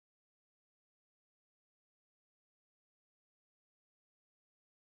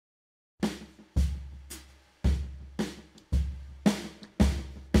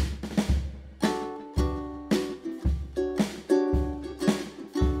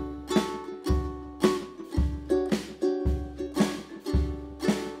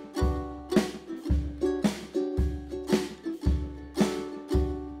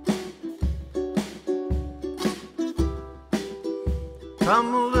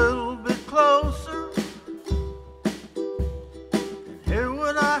Come a little bit closer and hear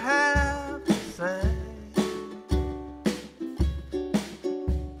what I have to say.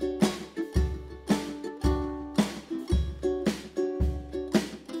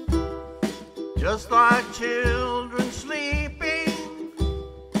 Just like children sleeping,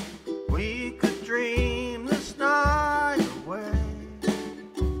 we could dream this night away.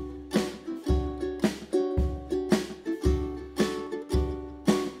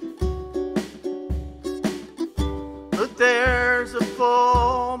 But there's a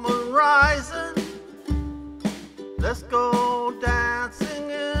full moon rising. Let's go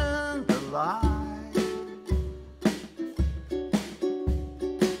dancing in the light.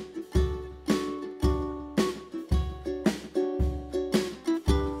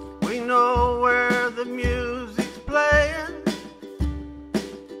 We know where the music's playing.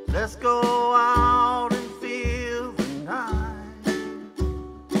 Let's go out and feel the night.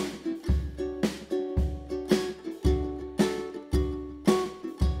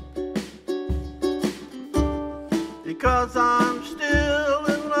 Because I'm still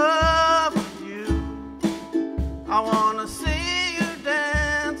in love with you. I wanna see you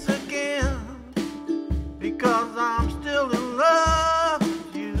dance again. Because I'm still in love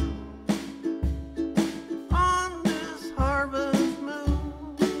with you. On this harvest moon.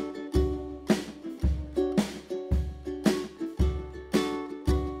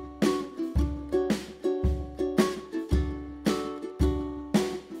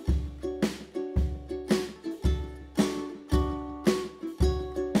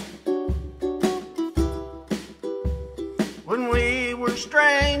 When we were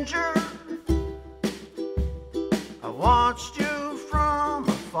strangers, I watched you from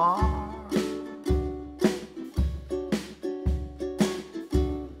afar.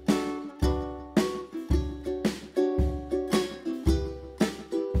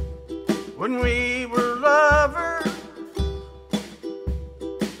 When we were lovers,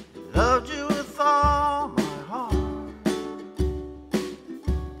 loved you with all my heart.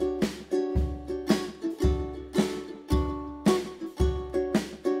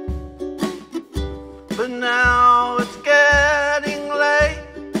 But now it's getting late,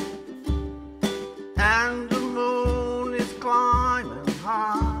 and the moon is climbing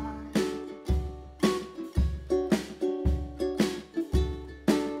high.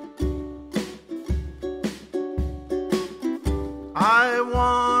 I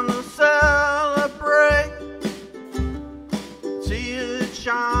wanna celebrate, see it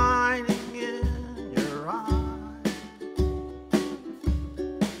shining in your eyes.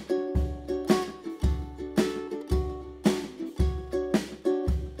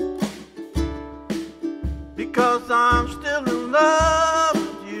 Because I'm